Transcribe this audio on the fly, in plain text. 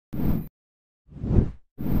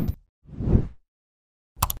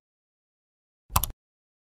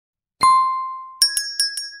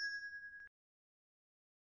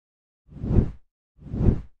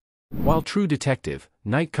While True Detective,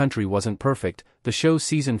 Night Country wasn't perfect, the show's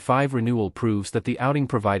Season 5 renewal proves that the outing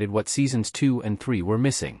provided what Seasons 2 and 3 were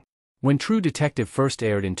missing. When True Detective first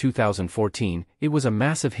aired in 2014, it was a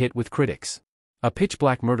massive hit with critics. A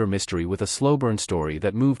pitch-black murder mystery with a slow-burn story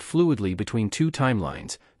that moved fluidly between two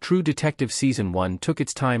timelines, True Detective Season 1 took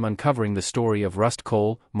its time uncovering the story of Rust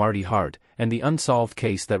Cole, Marty Hart, and the unsolved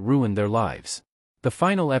case that ruined their lives. The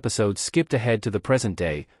final episode skipped ahead to the present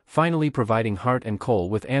day, finally providing Hart and Cole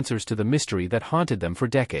with answers to the mystery that haunted them for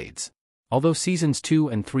decades. Although Seasons 2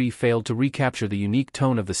 and 3 failed to recapture the unique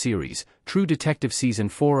tone of the series, True Detective Season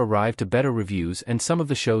 4 arrived to better reviews and some of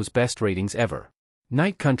the show's best ratings ever.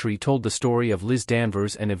 Night Country told the story of Liz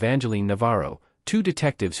Danvers and Evangeline Navarro, two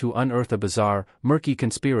detectives who unearth a bizarre, murky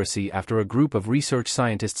conspiracy after a group of research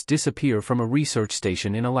scientists disappear from a research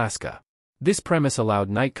station in Alaska. This premise allowed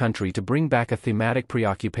Night Country to bring back a thematic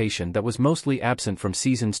preoccupation that was mostly absent from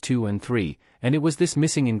Seasons 2 and 3, and it was this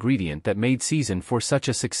missing ingredient that made Season 4 such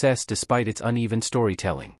a success despite its uneven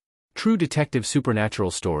storytelling. True Detective Supernatural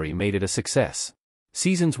story made it a success.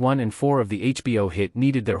 Seasons 1 and 4 of the HBO hit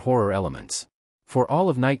needed their horror elements. For all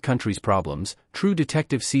of Night Country's problems, True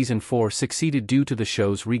Detective Season 4 succeeded due to the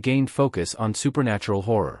show's regained focus on supernatural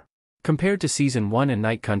horror. Compared to Season 1 and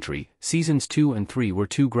Night Country, Seasons 2 and 3 were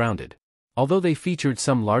too grounded. Although they featured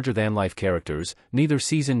some larger-than-life characters, neither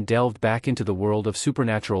season delved back into the world of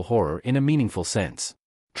supernatural horror in a meaningful sense.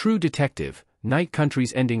 True Detective, Night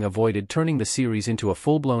Country's ending avoided turning the series into a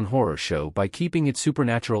full-blown horror show by keeping its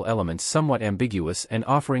supernatural elements somewhat ambiguous and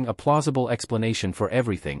offering a plausible explanation for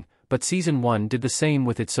everything, but Season 1 did the same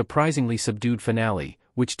with its surprisingly subdued finale,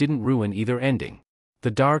 which didn't ruin either ending.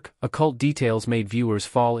 The dark, occult details made viewers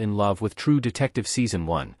fall in love with True Detective Season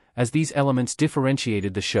 1, as these elements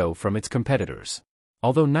differentiated the show from its competitors.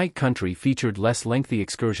 Although Night Country featured less lengthy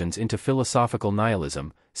excursions into philosophical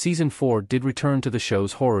nihilism, Season 4 did return to the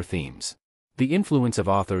show's horror themes. The influence of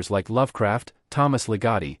authors like Lovecraft, Thomas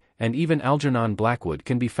Ligotti, and even Algernon Blackwood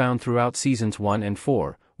can be found throughout Seasons 1 and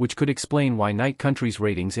 4, which could explain why Night Country's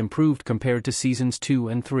ratings improved compared to Seasons 2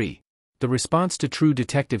 and 3. The response to True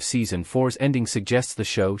Detective Season 4's ending suggests the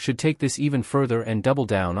show should take this even further and double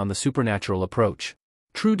down on the supernatural approach.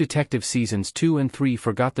 True Detective Seasons 2 and 3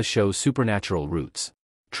 forgot the show's supernatural roots.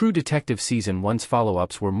 True Detective Season 1's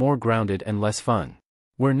follow-ups were more grounded and less fun.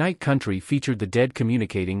 Where Night Country featured the dead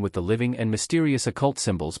communicating with the living and mysterious occult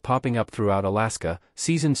symbols popping up throughout Alaska,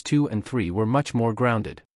 Seasons 2 and 3 were much more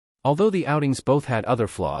grounded. Although the outings both had other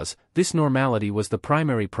flaws, this normality was the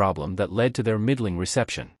primary problem that led to their middling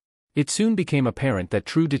reception. It soon became apparent that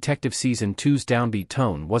True Detective Season 2's downbeat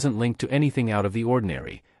tone wasn't linked to anything out of the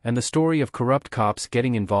ordinary, and the story of corrupt cops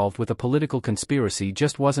getting involved with a political conspiracy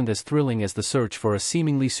just wasn't as thrilling as the search for a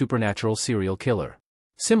seemingly supernatural serial killer.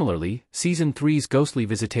 Similarly, Season 3's ghostly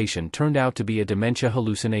visitation turned out to be a dementia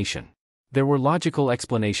hallucination. There were logical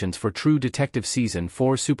explanations for True Detective Season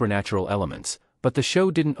 4's supernatural elements, but the show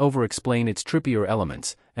didn't over-explain its trippier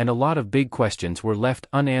elements, and a lot of big questions were left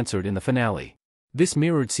unanswered in the finale. This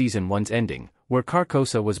mirrored Season 1's ending, where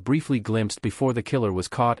Carcosa was briefly glimpsed before the killer was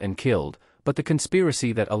caught and killed, but the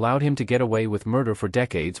conspiracy that allowed him to get away with murder for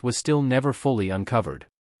decades was still never fully uncovered.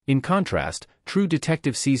 In contrast, True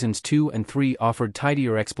Detective Seasons 2 and 3 offered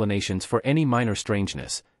tidier explanations for any minor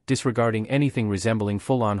strangeness, disregarding anything resembling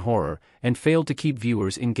full-on horror, and failed to keep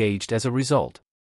viewers engaged as a result.